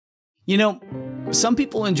You know, some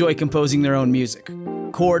people enjoy composing their own music,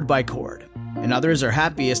 chord by chord, and others are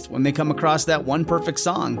happiest when they come across that one perfect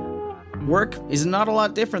song. Work is not a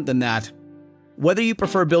lot different than that. Whether you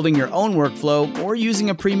prefer building your own workflow or using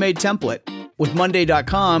a pre-made template, with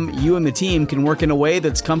Monday.com, you and the team can work in a way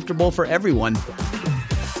that's comfortable for everyone.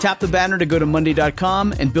 Tap the banner to go to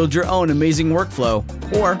Monday.com and build your own amazing workflow,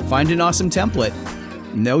 or find an awesome template.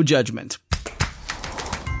 No judgment.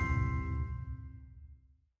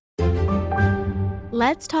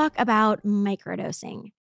 Let's talk about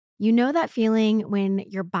microdosing. You know that feeling when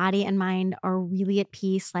your body and mind are really at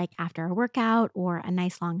peace, like after a workout or a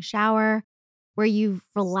nice long shower, where you've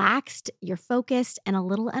relaxed, you're focused, and a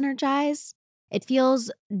little energized? It feels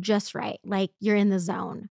just right, like you're in the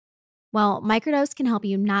zone. Well, microdose can help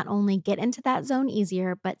you not only get into that zone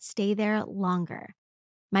easier, but stay there longer.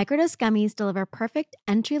 Microdose gummies deliver perfect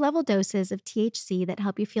entry-level doses of THC that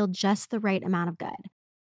help you feel just the right amount of good.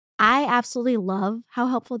 I absolutely love how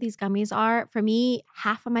helpful these gummies are. For me,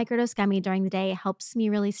 half a microdose gummy during the day helps me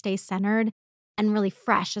really stay centered and really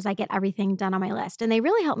fresh as I get everything done on my list. And they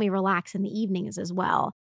really help me relax in the evenings as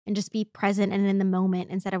well and just be present and in the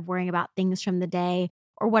moment instead of worrying about things from the day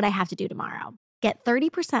or what I have to do tomorrow. Get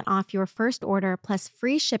 30% off your first order plus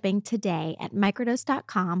free shipping today at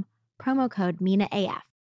microdose.com, promo code MINAAF.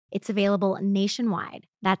 It's available nationwide.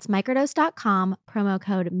 That's microdose.com, promo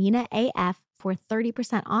code MINAAF for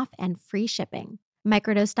 30% off and free shipping.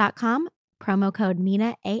 Microdose.com, promo code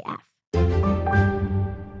MINAAF.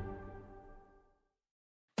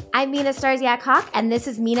 I'm Mina Starziak-Hawk, and this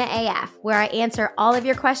is Mina AF, where I answer all of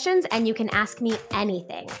your questions and you can ask me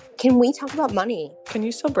anything. Can we talk about money? Can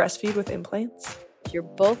you still breastfeed with implants? You're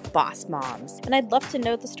both boss moms, and I'd love to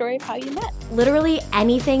know the story of how you met. Literally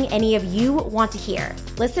anything any of you want to hear.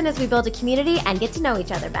 Listen as we build a community and get to know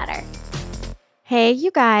each other better. Hey,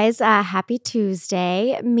 you guys, happy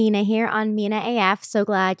Tuesday. Mina here on Mina AF. So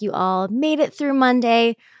glad you all made it through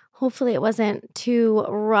Monday. Hopefully it wasn't too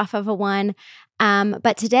rough of a one.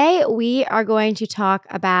 But today we are going to talk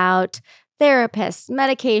about therapists,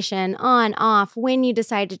 medication, on, off, when you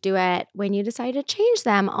decide to do it, when you decide to change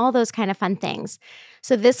them, all those kind of fun things.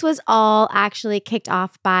 So this was all actually kicked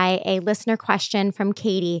off by a listener question from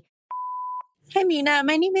Katie. Hi, Mina.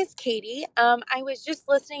 My name is Katie. I was just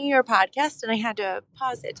listening to your podcast and I had to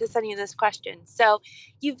pause it to send you this question. So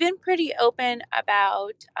you've been pretty open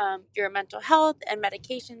about your mental health and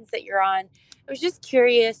medications that you're on. I was just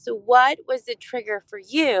curious, what was the trigger for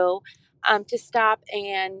you to stop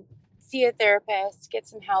and see a therapist, get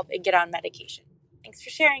some help, and get on medication? Thanks for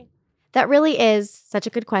sharing. That really is such a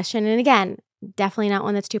good question. And again, definitely not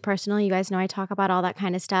one that's too personal. You guys know I talk about all that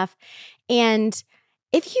kind of stuff. And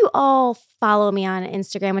if you all follow me on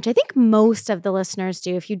Instagram, which I think most of the listeners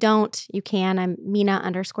do, if you don't, you can. I'm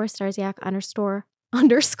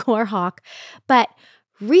Mina_Starziak_Hawk. But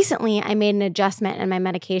recently I made an adjustment in my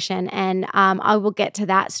medication, and I will get to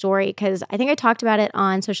that story because I think I talked about it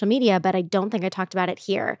on social media, but I don't think I talked about it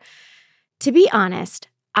here. To be honest,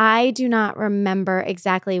 I do not remember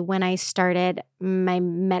exactly when I started my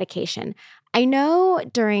medication. I know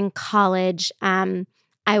during college,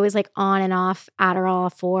 I was like on and off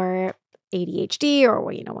Adderall for ADHD or,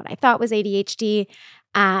 what I thought was ADHD.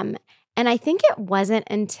 And I think it wasn't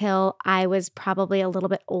until I was probably a little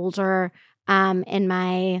bit older in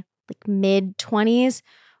my like mid-20s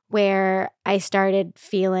where I started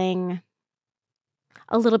feeling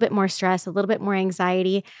a little bit more stress, a little bit more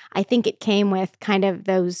anxiety. I think it came with kind of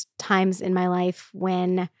those times in my life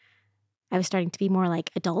when I was starting to be more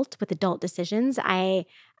like adult with adult decisions. I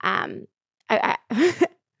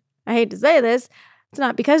I hate to say this, it's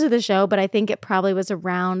not because of the show, but I think it probably was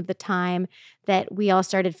around the time that we all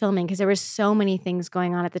started filming because there were so many things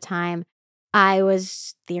going on at the time. I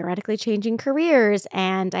was theoretically changing careers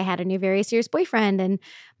and I had a new very serious boyfriend and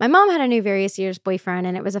my mom had a new very serious boyfriend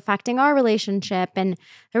and it was affecting our relationship and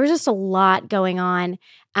there was just a lot going on.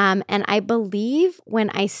 And I believe when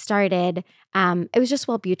I started, it was just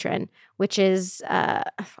Wellbutrin, which is,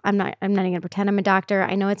 I'm not even going to pretend I'm a doctor.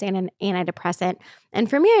 I know it's an antidepressant. And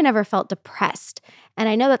for me, I never felt depressed. And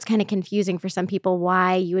I know that's kind of confusing for some people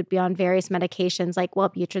why you would be on various medications like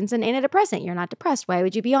Wellbutrin's an antidepressant. You're not depressed. Why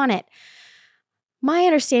would you be on it? My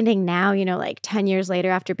understanding now, like 10 years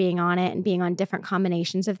later after being on it and being on different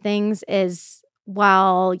combinations of things is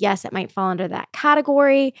while, yes, it might fall under that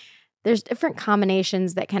category, there's different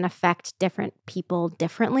combinations that can affect different people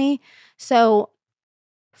differently. So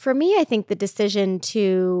for me, I think the decision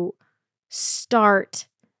to start,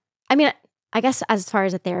 I guess as far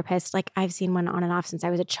as a therapist, like I've seen one on and off since I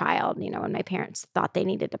was a child, when my parents thought they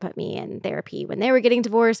needed to put me in therapy when they were getting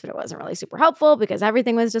divorced, but it wasn't really super helpful because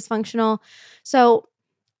everything was dysfunctional. So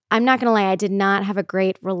I'm not going to lie, I did not have a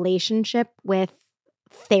great relationship with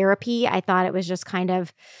therapy. I thought it was just kind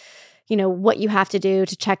of, what you have to do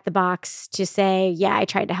to check the box to say, yeah, I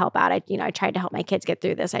tried to help out. I tried to help my kids get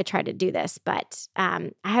through this. I tried to do this, but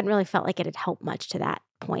I hadn't really felt like it had helped much to that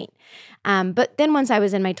point. But then once I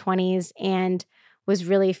was in my 20s and was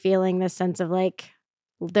really feeling this sense of like,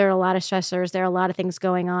 there are a lot of stressors, there are a lot of things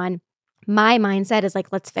going on. My mindset is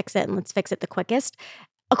like, let's fix it and let's fix it the quickest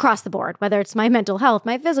across the board, whether it's my mental health,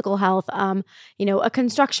 my physical health, a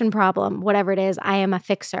construction problem, whatever it is, I am a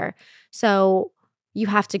fixer. So you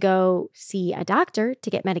have to go see a doctor to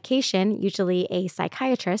get medication, usually a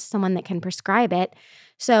psychiatrist, someone that can prescribe it.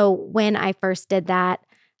 So when I first did that,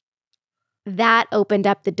 that opened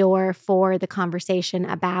up the door for the conversation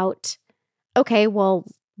about, okay, well,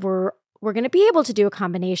 we're going to be able to do a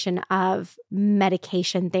combination of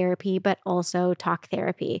medication therapy, but also talk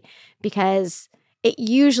therapy, because it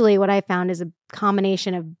usually, what I found is a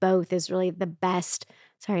combination of both is really the best.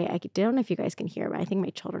 Sorry, I don't know if you guys can hear, but I think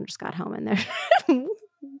my children just got home and they're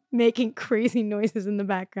making crazy noises in the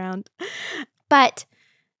background. But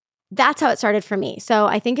that's how it started for me. So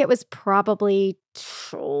I think it was probably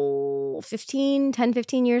 10,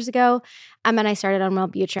 15 years ago. And then I started on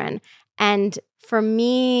Wellbutrin. And for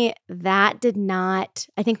me, that did not,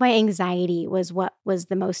 I think my anxiety was what was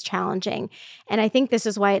the most challenging. And I think this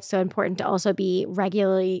is why it's so important to also be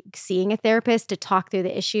regularly seeing a therapist to talk through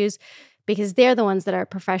the issues, because they're the ones that are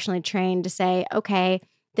professionally trained to say, okay,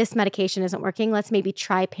 this medication isn't working. Let's maybe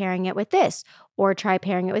try pairing it with this, or try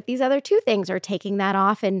pairing it with these other two things, or taking that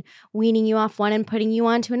off and weaning you off one and putting you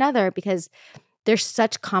on to another, because there's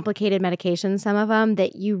such complicated medications, some of them,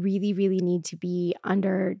 that you really, really need to be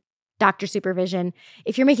under doctor supervision.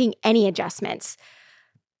 If you're making any adjustments,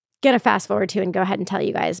 gonna fast forward to and go ahead and tell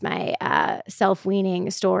you guys my self-weaning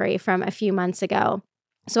story from a few months ago.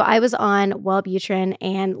 So I was on Wellbutrin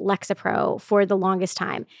and Lexapro for the longest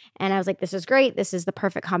time. And I was like, this is great. This is the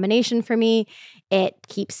perfect combination for me. It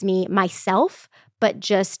keeps me myself, but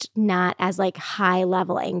just not as like high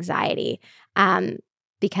level anxiety.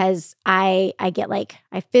 Because I get like,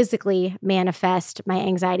 I physically manifest my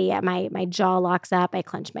anxiety. My jaw locks up. I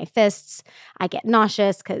clench my fists. I get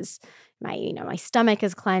nauseous because my stomach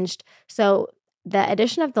is clenched. So the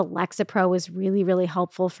addition of the Lexapro was really, really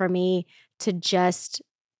helpful for me to just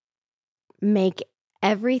make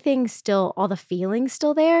everything still, all the feelings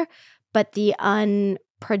still there, but the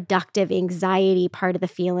unproductive anxiety part of the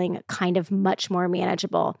feeling kind of much more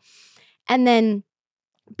manageable. And then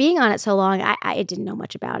being on it so long, I didn't know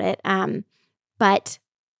much about it. But,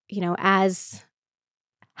 as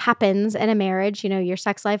happens in a marriage, your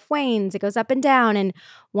sex life wanes, it goes up and down. And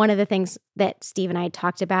one of the things that Steve and I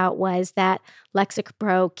talked about was that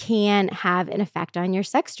Lexapro can have an effect on your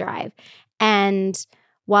sex drive. And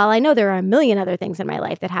while I know there are a million other things in my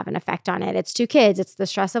life that have an effect on it, it's 2 kids, it's the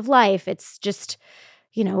stress of life, it's just,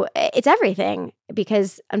 it's everything.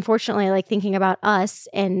 Because unfortunately, like thinking about us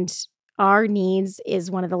and our needs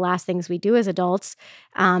is one of the last things we do as adults.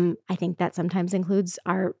 I think that sometimes includes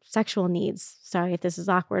our sexual needs. Sorry if this is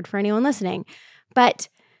awkward for anyone listening. But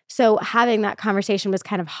so having that conversation was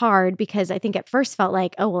kind of hard, because I think at first felt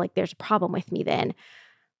like, oh, well, like there's a problem with me then.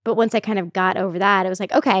 But once I kind of got over that, it was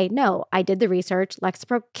like, okay, no, I did the research.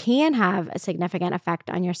 Lexapro can have a significant effect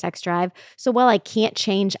on your sex drive. So while I can't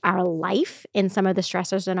change our life in some of the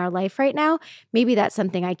stressors in our life right now, maybe that's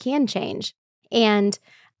something I can change. And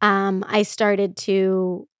I started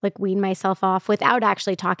to like wean myself off without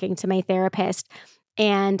actually talking to my therapist.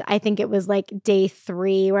 And I think it was like day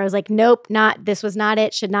 3 where I was like, nope, this was not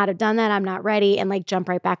it. Should not have done that. I'm not ready. And like jump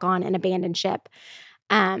right back on and abandon ship.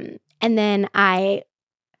 And then I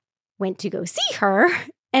went to go see her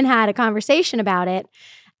and had a conversation about it.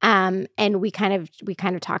 And we kind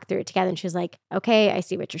of talked through it together. And she was like, okay, I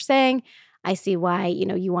see what you're saying. I see why,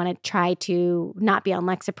 you want to try to not be on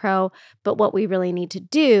Lexapro, but what we really need to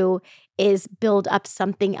do is build up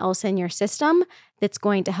something else in your system that's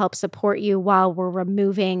going to help support you while we're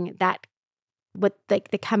removing that, with like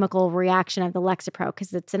the chemical reaction of the Lexapro,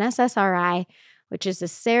 because it's an SSRI, which is a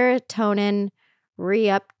serotonin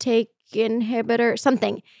reuptake inhibitor,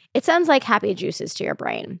 something. It sounds like happy juices to your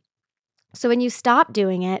brain. So when you stop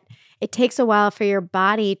doing it, it takes a while for your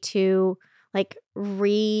body to like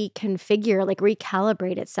reconfigure, like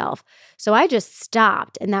recalibrate itself. So I just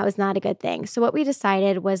stopped, and that was not a good thing. So what we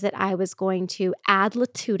decided was that I was going to add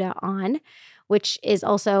Latuda on, which is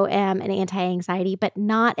also an anti-anxiety, but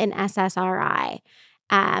not an SSRI.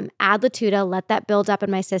 Add Latuda, let that build up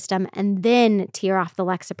in my system, and then tear off the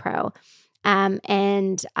Lexapro.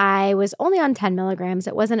 And I was only on 10 milligrams.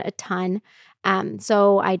 It wasn't a ton.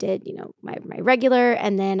 So I did, my regular,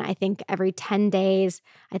 and then I think every 10 days,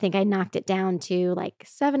 I think I knocked it down to like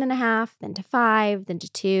 7.5, then to 5, then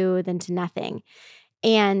to 2, then to nothing.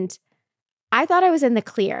 And I thought I was in the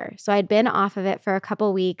clear. So I'd been off of it for a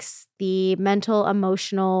couple weeks. The mental,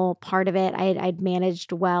 emotional part of it, I'd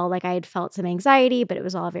managed well. Like I had felt some anxiety, but it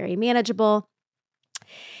was all very manageable.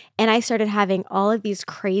 And I started having all of these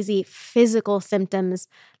crazy physical symptoms,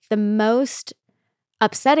 the most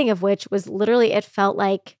upsetting of which was literally it felt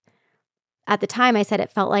like, at the time I said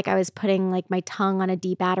it felt like I was putting like my tongue on a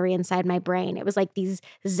D battery inside my brain. It was like these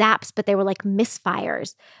zaps, but they were like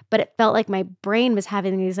misfires. But it felt like my brain was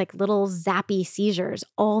having these like little zappy seizures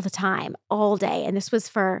all the time, all day. And this was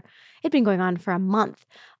it'd been going on for a month,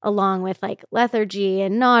 along with like lethargy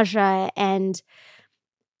and nausea. And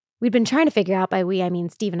we'd been trying to figure out, by we, I mean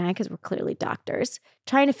Steve and I, because we're clearly doctors,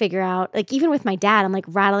 trying to figure out, like even with my dad, I'm like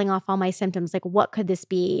rattling off all my symptoms, like what could this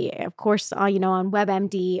be? Of course, on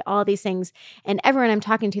WebMD, all these things. And everyone I'm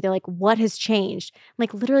talking to, they're like, what has changed? I'm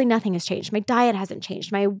like, literally nothing has changed. My diet hasn't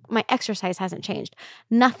changed. My exercise hasn't changed.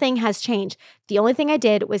 Nothing has changed. The only thing I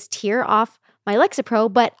did was tear off my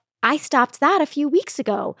Lexapro, but I stopped that a few weeks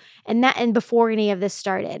ago and before any of this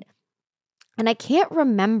started. And I can't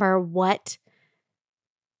remember what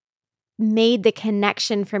made the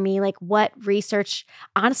connection for me, like what research.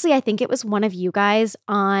 Honestly, I think it was one of you guys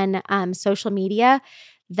on social media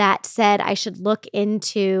that said I should look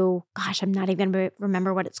into, gosh, I'm not even going to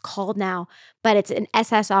remember what it's called now, but it's an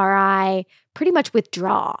SSRI, pretty much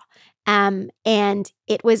withdrawal. And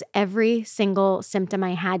it was every single symptom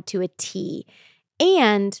I had to a T.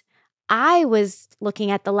 And I was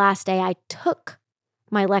looking at the last day I took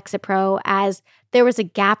my Lexapro as there was a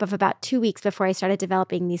gap of about 2 weeks before I started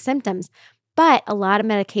developing these symptoms. But a lot of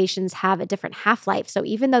medications have a different half-life. So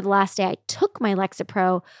even though the last day I took my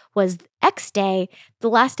Lexapro was X day, the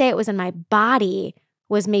last day it was in my body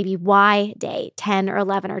was maybe Y day, 10 or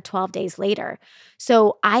 11 or 12 days later.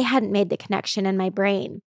 So I hadn't made the connection in my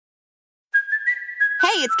brain.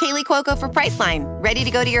 Hey, it's Kaylee Cuoco for Priceline. Ready to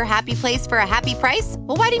go to your happy place for a happy price?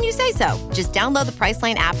 Well, why didn't you say so? Just download the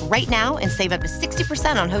Priceline app right now and save up to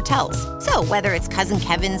 60% on hotels. So whether it's Cousin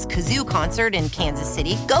Kevin's Kazoo Concert in Kansas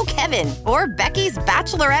City, go Kevin, or Becky's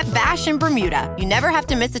Bachelorette Bash in Bermuda, you never have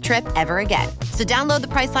to miss a trip ever again. So download the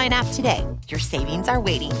Priceline app today. Your savings are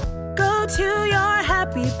waiting. Go to your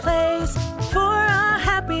happy place for a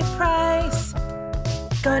happy price.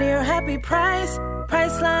 Go to your happy price,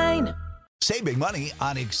 Priceline. Save big money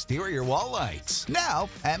on exterior wall lights, now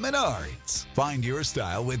at Menards. Find your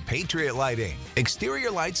style with Patriot Lighting. Exterior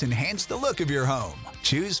lights enhance the look of your home.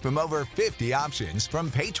 Choose from over 50 options from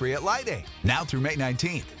Patriot Lighting. Now through May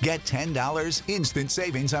 19th, get $10 instant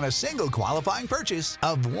savings on a single qualifying purchase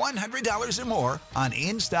of $100 or more on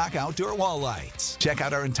in-stock outdoor wall lights. Check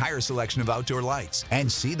out our entire selection of outdoor lights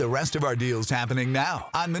and see the rest of our deals happening now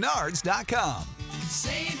on Menards.com.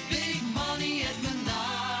 Save big money at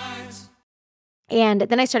Menards. And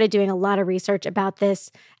then I started doing a lot of research about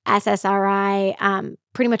this SSRI,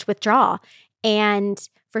 pretty much withdrawal. And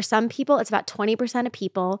for some people, it's about 20% of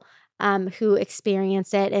people who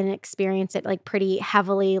experience it and experience it like pretty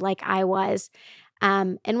heavily like I was.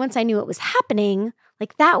 And once I knew it was happening,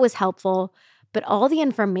 like that was helpful. But all the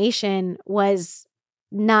information was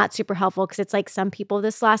not super helpful because it's like some people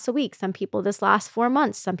this lasts a week, some people this lasts 4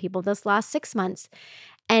 months, some people this lasts 6 months.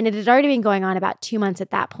 And it had already been going on about 2 months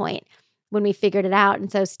at that point when we figured it out. And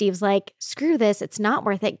so Steve's like, screw this. It's not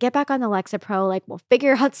worth it. Get back on the Lexapro. Like, we'll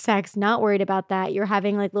figure out sex. Not worried about that. You're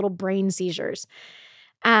having like little brain seizures.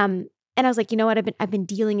 And I was like, you know what? I've been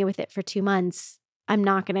dealing with it for 2 months. I'm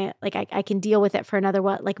not going to, like, I can deal with it for another,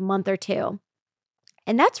 month or two.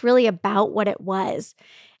 And that's really about what it was.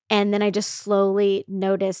 And then I just slowly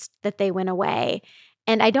noticed that they went away.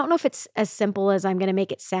 And I don't know if it's as simple as I'm going to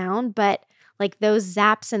make it sound, but like those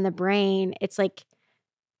zaps in the brain, it's like,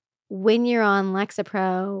 when you're on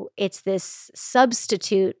Lexapro, it's this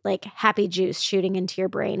substitute, like happy juice shooting into your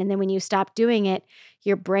brain. And then when you stop doing it,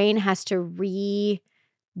 your brain has to redo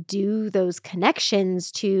those connections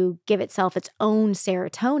to give itself its own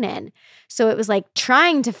serotonin. So it was like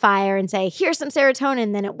trying to fire and say, here's some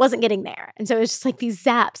serotonin, then it wasn't getting there. And so it was just like these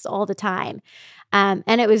zaps all the time. And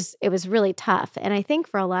it was really tough. And I think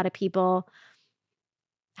for a lot of people,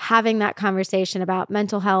 having that conversation about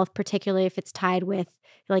mental health, particularly if it's tied with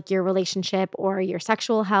like your relationship or your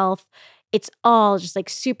sexual health, it's all just like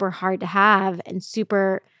super hard to have and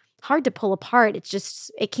super hard to pull apart.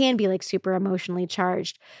 It can be like super emotionally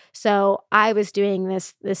charged. So I was doing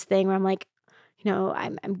this thing where I'm like,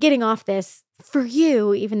 I'm getting off this for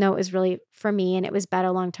you, even though it was really for me and it was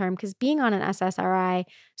better long-term, because being on an SSRI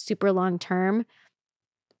super long-term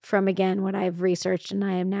from, again, what I've researched, and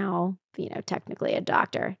I am now, technically a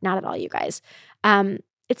doctor, not at all, you guys.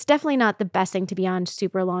 It's definitely not the best thing to be on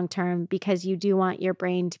super long term, because you do want your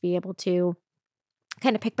brain to be able to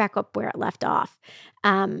kind of pick back up where it left off.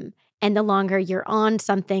 And the longer you're on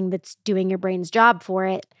something that's doing your brain's job for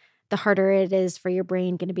it, the harder it is for your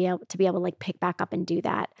brain to be able to like pick back up and do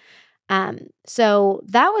that. So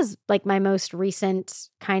that was like my most recent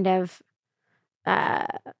kind of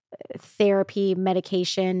therapy,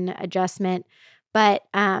 medication adjustment. But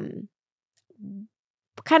kind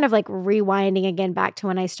of like rewinding again back to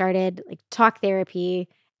when I started like talk therapy,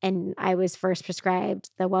 and I was first prescribed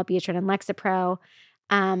the Wellbutrin and Lexapro.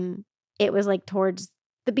 It was like towards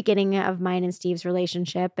the beginning of mine and Steve's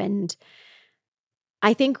relationship, and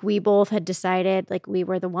I think we both had decided like we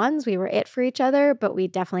were the ones, we were it for each other, but we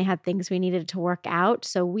definitely had things we needed to work out.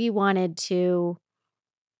 So we wanted to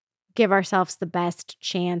give ourselves the best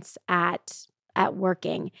chance at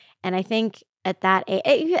working. And I think at that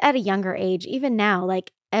at a younger age, even now,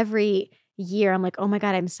 like every year, I'm like, oh my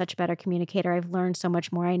God, I'm such a better communicator. I've learned so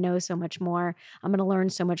much more. I know so much more. I'm going to learn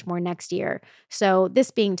so much more next year. So this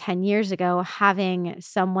being 10 years ago, having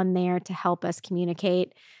someone there to help us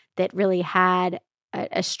communicate that really had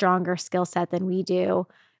a stronger skill set than we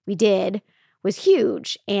did was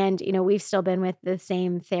huge. And, we've still been with the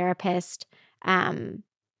same therapist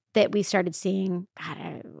that we started seeing,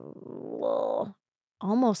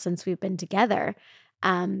 almost since we've been together.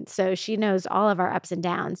 So she knows all of our ups and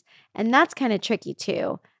downs. And that's kind of tricky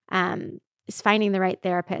too, is finding the right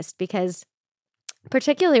therapist, because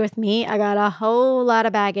particularly with me, I got a whole lot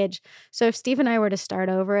of baggage. So if Steve and I were to start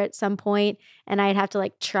over at some point, and I'd have to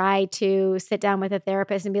like try to sit down with a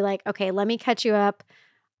therapist and be like, okay, let me catch you up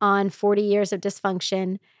on 40 years of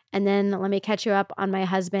dysfunction. And then let me catch you up on my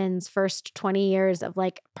husband's first 20 years of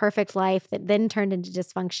like perfect life that then turned into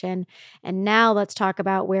dysfunction. And now let's talk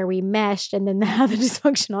about where we meshed and then how the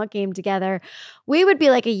dysfunction all came together. We would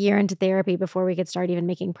be like a year into therapy before we could start even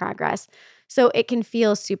making progress. So it can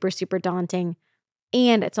feel super, super daunting.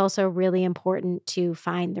 And it's also really important to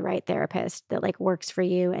find the right therapist that like works for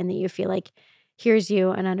you and that you feel like hears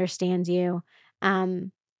you and understands you.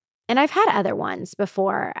 And I've had other ones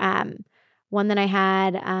before. One that I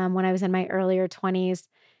had when I was in my earlier 20s,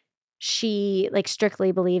 she like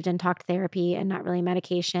strictly believed in talk therapy and not really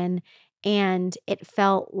medication. And it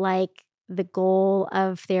felt like the goal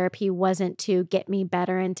of therapy wasn't to get me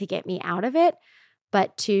better and to get me out of it,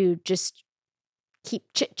 but to just keep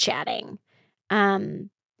chit-chatting.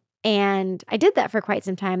 And I did that for quite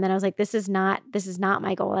some time. Then I was like, this is not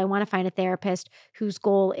my goal. I want to find a therapist whose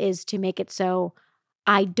goal is to make it so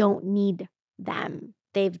I don't need them.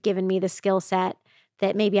 They've given me the skill set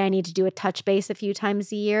that maybe I need to do a touch base a few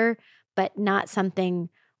times a year, but not something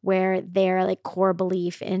where their like core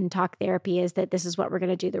belief in talk therapy is that this is what we're going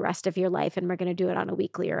to do the rest of your life, and we're going to do it on a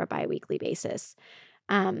weekly or a biweekly basis.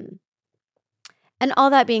 And all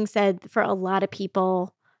that being said, for a lot of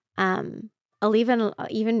people, even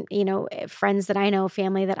friends that I know,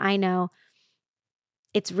 family that I know,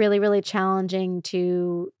 it's really, really challenging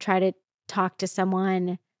to try to talk to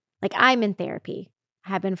someone. Like, I'm in therapy. I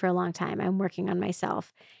have been for a long time. I'm working on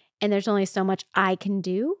myself. And there's only so much I can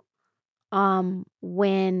do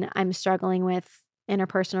when I'm struggling with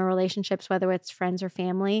interpersonal relationships, whether it's friends or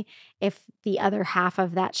family, if the other half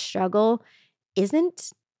of that struggle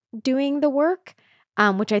isn't doing the work,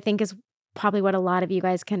 which I think is probably what a lot of you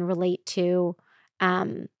guys can relate to.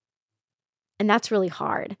 And that's really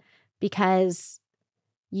hard, because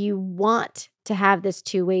you want to have this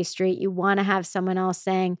two-way street. You want to have someone else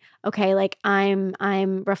saying, okay, like I'm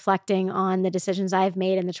reflecting on the decisions I've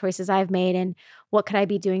made and the choices I've made, and what could I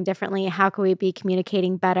be doing differently? How could we be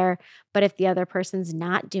communicating better? But if the other person's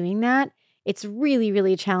not doing that, it's really,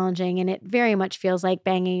 really challenging. And it very much feels like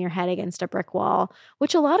banging your head against a brick wall,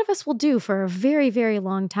 which a lot of us will do for a very, very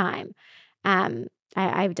long time.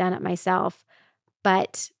 I've done it myself,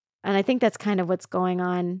 and I think that's kind of what's going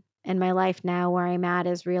on in my life now, where I'm at,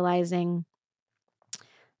 is realizing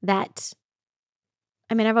that,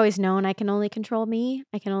 I've always known I can only control me.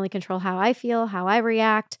 I can only control how I feel, how I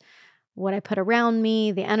react, what I put around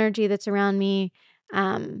me, the energy that's around me.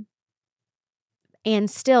 And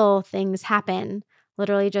still things happen.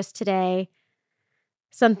 Literally just today,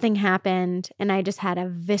 something happened and I just had a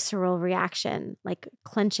visceral reaction, like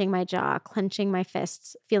clenching my jaw, clenching my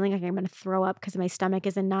fists, feeling like I'm going to throw up because my stomach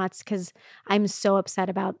is in knots, because I'm so upset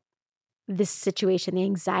about this situation, the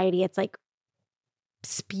anxiety. It's like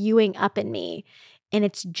spewing up in me, and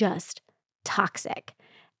it's just toxic.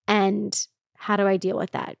 And how do I deal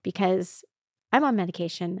with that? Because I'm on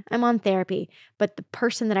medication, I'm on therapy, but the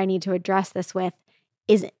person that I need to address this with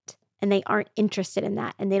isn't. and they aren't interested in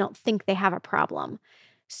that and they don't think they have a problem.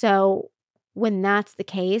 So when that's the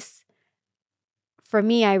case, for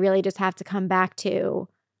me, I really just have to come back to,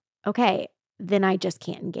 okay, then I just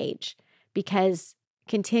can't engage, because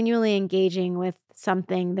continually engaging with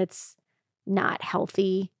something that's not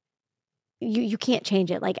healthy, you can't change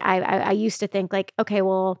it. Like I used to think like, okay,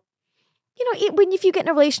 well, if you get in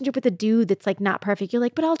a relationship with a dude that's like not perfect, you're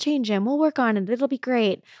like, but I'll change him. We'll work on it. It'll be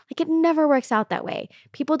great. Like it never works out that way.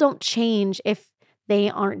 People don't change if they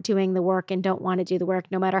aren't doing the work and don't want to do the work,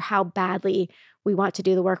 no matter how badly we want to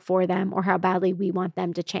do the work for them or how badly we want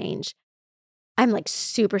them to change. I'm like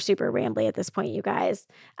super, super rambly at this point, you guys.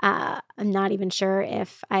 I'm not even sure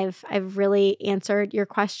if I've really answered your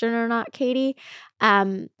question or not, Katie.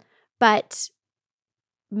 But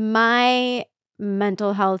my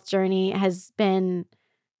mental health journey has been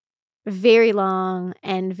very long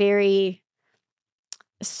and very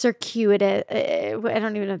circuitous. I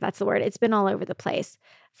don't even know if that's the word. It's been all over the place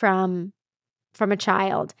from a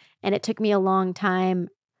child. And it took me a long time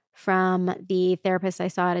from the therapist I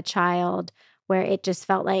saw at a child, where it just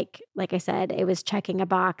felt like I said, it was checking a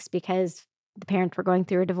box because the parents were going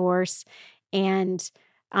through a divorce. And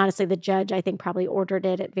honestly, the judge, I think, probably ordered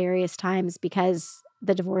it at various times because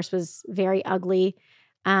the divorce was very ugly.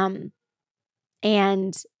 And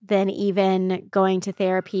then even going to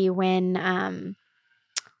therapy when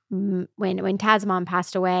Tad's mom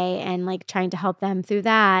passed away, and like trying to help them through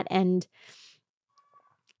that. And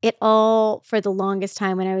it all, for the longest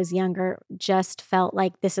time when I was younger, just felt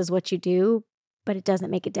like this is what you do, but it doesn't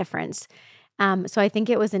make a difference. So I think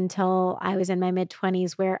it was until I was in my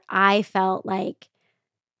mid-20s where I felt like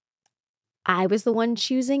I was the one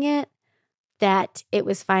choosing it, that it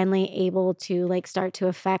was finally able to like start to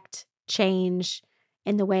affect change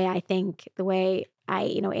in the way I think, the way I,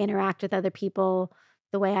 interact with other people,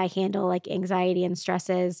 the way I handle like anxiety and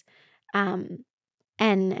stresses. And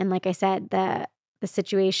like I said, the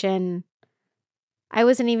situation, I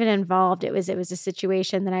wasn't even involved. It was a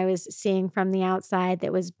situation that I was seeing from the outside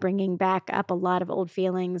that was bringing back up a lot of old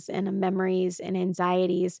feelings and memories and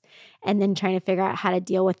anxieties, and then trying to figure out how to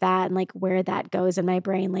deal with that and like where that goes in my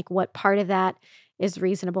brain, like what part of that is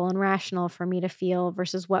reasonable and rational for me to feel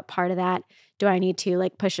versus what part of that do I need to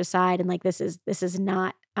like push aside and like this is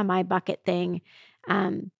not a my bucket thing.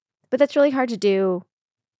 But that's really hard to do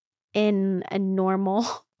in a normal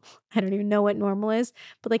I don't even know what normal is,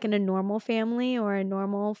 but like in a normal family or a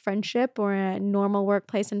normal friendship or a normal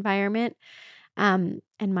workplace environment. And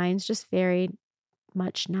mine's just very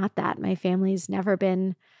much not that. My family's never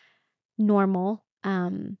been normal.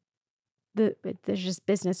 There's just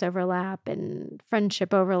business overlap and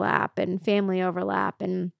friendship overlap and family overlap.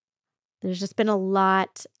 And there's just been a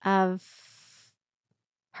lot of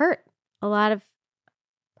hurt, a lot of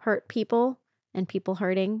hurt people and people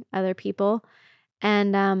hurting other people.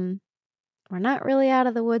 And we're not really out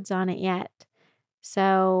of the woods on it yet.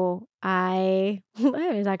 So I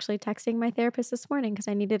was actually texting my therapist this morning because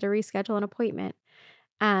I needed to reschedule an appointment.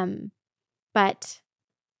 But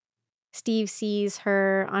Steve sees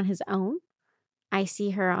her on his own. I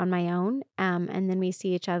see her on my own. And then we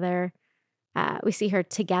see each other. We see her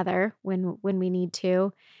together when we need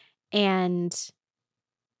to. And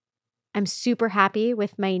I'm super happy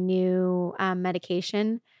with my new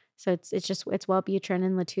medication. So it's Wellbutrin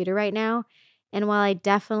and Latuda right now. And while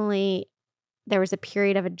there was a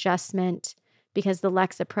period of adjustment because the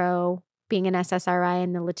Lexapro being an SSRI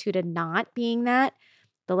and the Latuda not being that,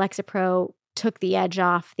 the Lexapro took the edge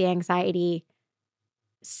off the anxiety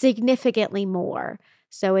significantly more.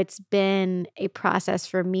 So it's been a process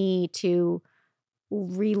for me to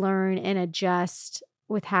relearn and adjust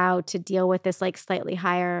with how to deal with this like slightly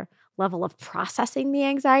higher level of processing the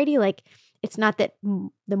anxiety. Like it's not that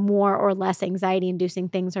the more or less anxiety inducing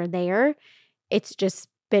things are there. It's just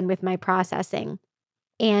been with my processing.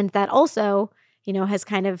 And that also, has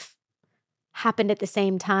kind of happened at the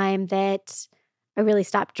same time that I really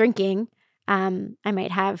stopped drinking. I might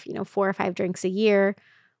have, 4 or 5 drinks a year,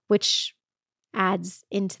 which adds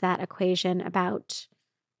into that equation about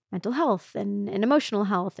mental health and emotional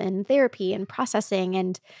health and therapy and processing.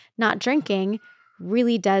 And not drinking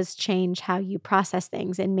really does change how you process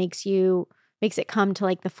things and makes it come to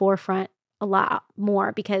like the forefront a lot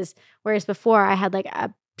more, because whereas before I had like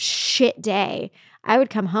a shit day, I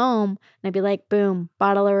would come home and I'd be like, boom,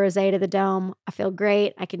 bottle of rosé to the dome. I feel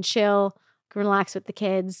great. I can chill, can relax with the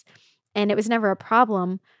kids. And it was never a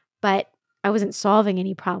problem, but I wasn't solving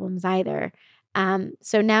any problems either.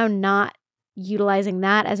 So now not utilizing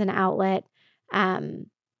that as an outlet,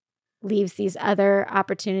 leaves these other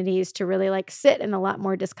opportunities to really like sit in a lot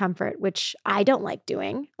more discomfort, which I don't like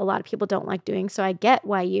doing. A lot of people don't like doing. So I get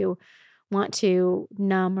why you want to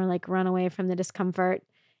numb or like run away from the discomfort.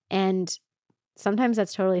 And sometimes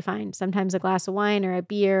that's totally fine. Sometimes a glass of wine or a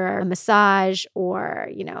beer or a massage or,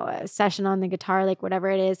 a session on the guitar, like whatever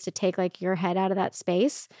it is to take like your head out of that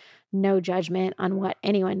space. No judgment on what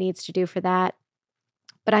anyone needs to do for that.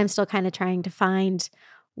 But I'm still kind of trying to find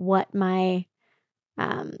what my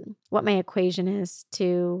equation is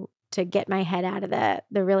to get my head out of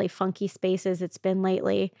the really funky spaces it's been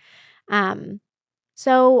lately.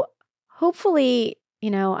 So hopefully,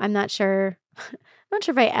 I'm not sure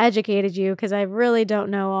if I educated you because I really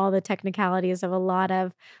don't know all the technicalities of a lot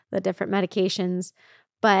of the different medications.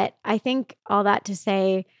 But I think all that to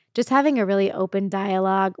say, just having a really open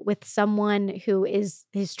dialogue with someone who is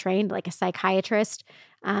trained, like a psychiatrist.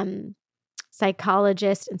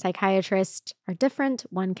 Psychologists and psychiatrists are different.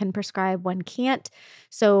 One can prescribe, one can't.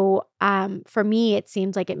 So for me, it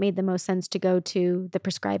seems like it made the most sense to go to the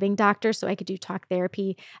prescribing doctor so I could do talk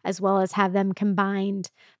therapy as well as have them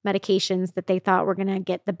combined medications that they thought were going to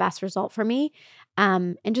get the best result for me,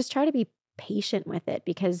 and just try to be patient with it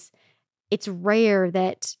because it's rare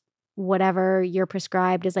that whatever you're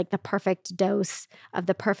prescribed is like the perfect dose of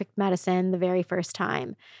the perfect medicine the very first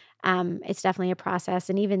time. It's definitely a process.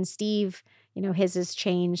 And even Steve, his has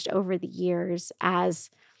changed over the years as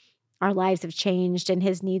our lives have changed and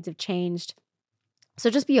his needs have changed. So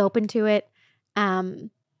just be open to it. And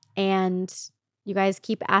you guys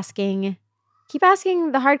keep asking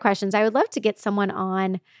the hard questions. I would love to get someone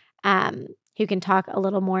on who can talk a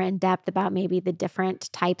little more in depth about maybe the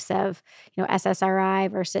different types of,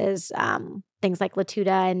 SSRI versus things like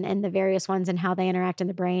Latuda and the various ones and how they interact in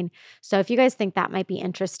the brain. So if you guys think that might be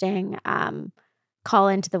interesting, call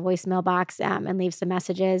into the voicemail box and leave some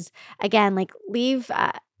messages. Again, like leave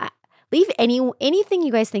anything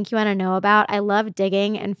you guys think you want to know about. I love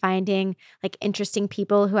digging and finding like interesting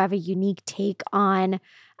people who have a unique take on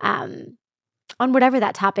whatever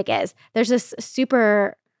that topic is. There's this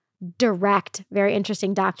super direct, very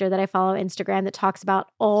interesting doctor that I follow on Instagram that talks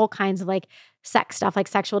about all kinds of like sex stuff, like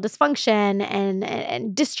sexual dysfunction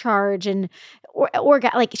and discharge and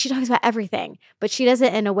like she talks about everything, but she does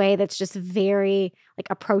it in a way that's just very like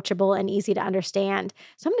approachable and easy to understand.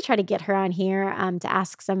 So I'm going to try to get her on here to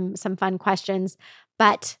ask some fun questions,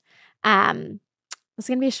 but it's going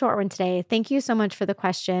to be a short one today. Thank you so much for the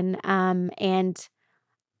question. And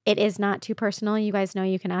it is not too personal. You guys know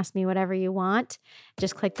you can ask me whatever you want.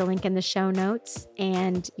 Just click the link in the show notes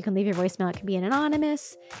and you can leave your voicemail. It can be an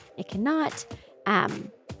anonymous. It cannot.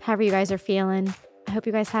 However you guys are feeling. I hope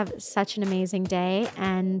you guys have such an amazing day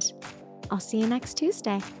and I'll see you next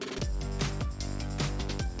Tuesday.